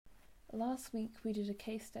Last week we did a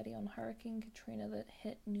case study on Hurricane Katrina that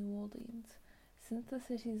hit New Orleans. Since the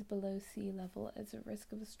city is below sea level, it's at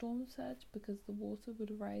risk of a storm surge because the water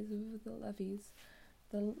would rise over the levees.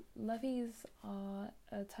 The levees are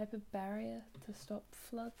a type of barrier to stop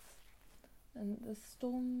floods, and the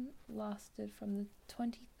storm lasted from the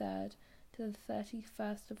 23rd to the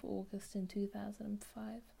 31st of August in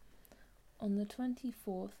 2005. On the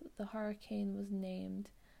 24th, the hurricane was named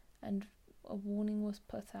and a warning was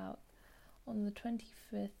put out. On the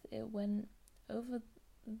 25th, it went over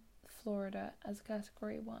Florida as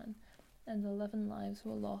Category 1, and 11 lives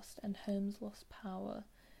were lost and homes lost power.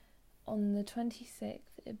 On the 26th,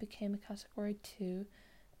 it became a Category 2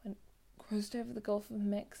 when it crossed over the Gulf of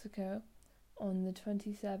Mexico. On the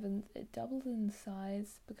 27th, it doubled in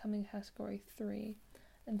size, becoming Category 3,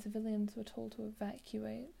 and civilians were told to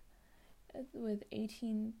evacuate, with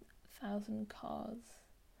 18,000 cars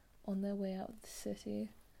on their way out of the city.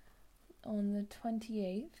 On the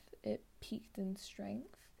 28th, it peaked in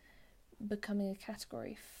strength, becoming a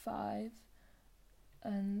Category 5,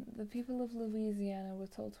 and the people of Louisiana were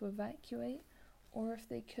told to evacuate, or if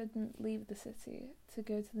they couldn't leave the city, to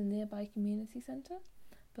go to the nearby community centre,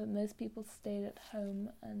 but most people stayed at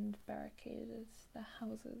home and barricaded their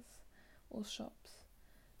houses or shops.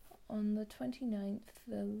 On the 29th,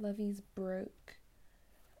 the levees broke.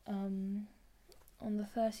 On the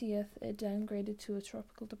 30th, it downgraded to a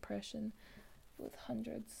tropical depression with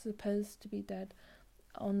hundreds supposed to be dead.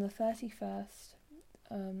 On the 31st,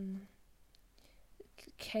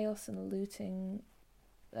 chaos and looting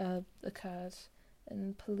occurred,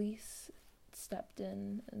 and police stepped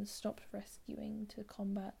in and stopped rescuing to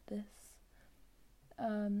combat this.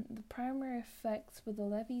 The primary effects were the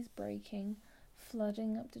levees breaking,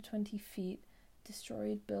 flooding up to 20 feet,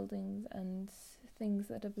 destroyed buildings and things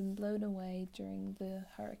that had been blown away during the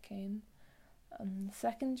hurricane.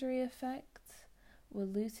 Secondary effects were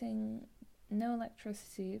looting, no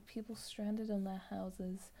electricity, people stranded on their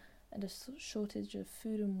houses, and a shortage of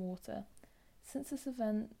food and water. Since this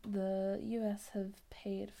event, the US have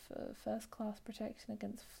paid for first-class protection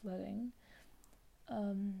against flooding.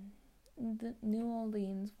 New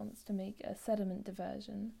Orleans wants to make a sediment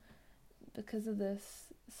diversion. Because of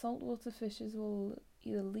this, saltwater fishes will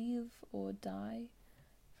either leave or die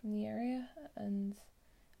from the area, and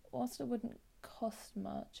whilst it wouldn't cost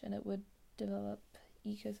much and it would develop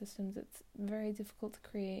ecosystems, it's very difficult to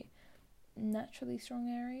create naturally strong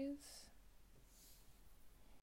areas.